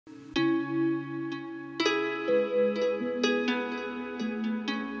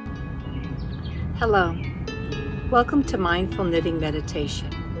Hello, welcome to Mindful Knitting Meditation.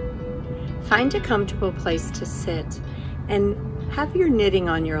 Find a comfortable place to sit and have your knitting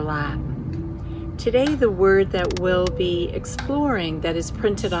on your lap. Today the word that we'll be exploring that is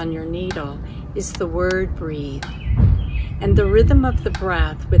printed on your needle is the word breathe, and the rhythm of the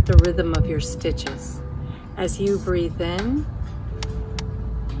breath with the rhythm of your stitches. As you breathe in,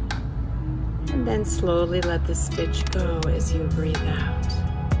 and then slowly let the stitch go as you breathe out.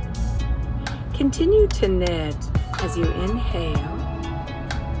 Continue to knit as you inhale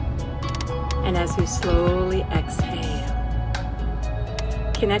and as you slowly exhale,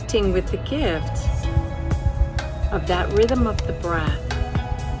 connecting with the gift of that rhythm of the breath.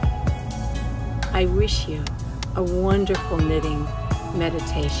 I wish you a wonderful knitting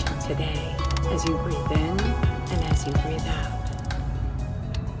meditation today as you breathe in and as you breathe out.